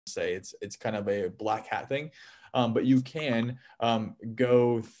say it's kind of a black hat thing. But you can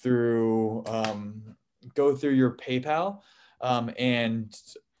go through your PayPal and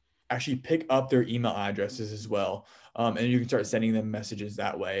actually pick up their email addresses as well. And you can start sending them messages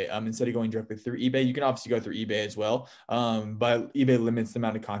that way. Instead of going directly through eBay, you can obviously go through eBay as well. But eBay limits the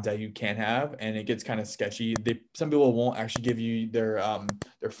amount of contact you can have, and it gets kind of sketchy. Some people won't actually give you their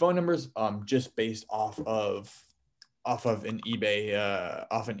phone numbers just based off of an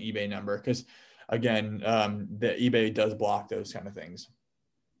eBay number, because again, the eBay does block those kind of things.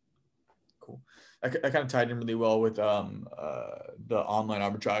 Cool. I kind of tied in really well with the online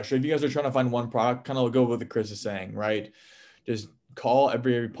arbitrage. So if you guys are trying to find one product, kind of go with what Chris is saying, right? Just call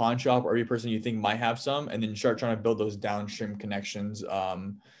every pawn shop or every person you think might have some, and then start trying to build those downstream connections.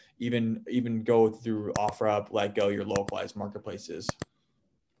 Even go through OfferUp, LetGo, your localized marketplaces.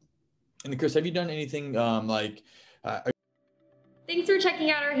 And Chris, have you done anything Thanks for checking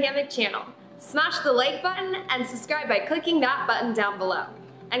out our Hammock channel. Smash the like button and subscribe by clicking that button down below.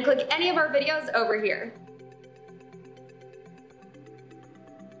 And click any of our videos over here.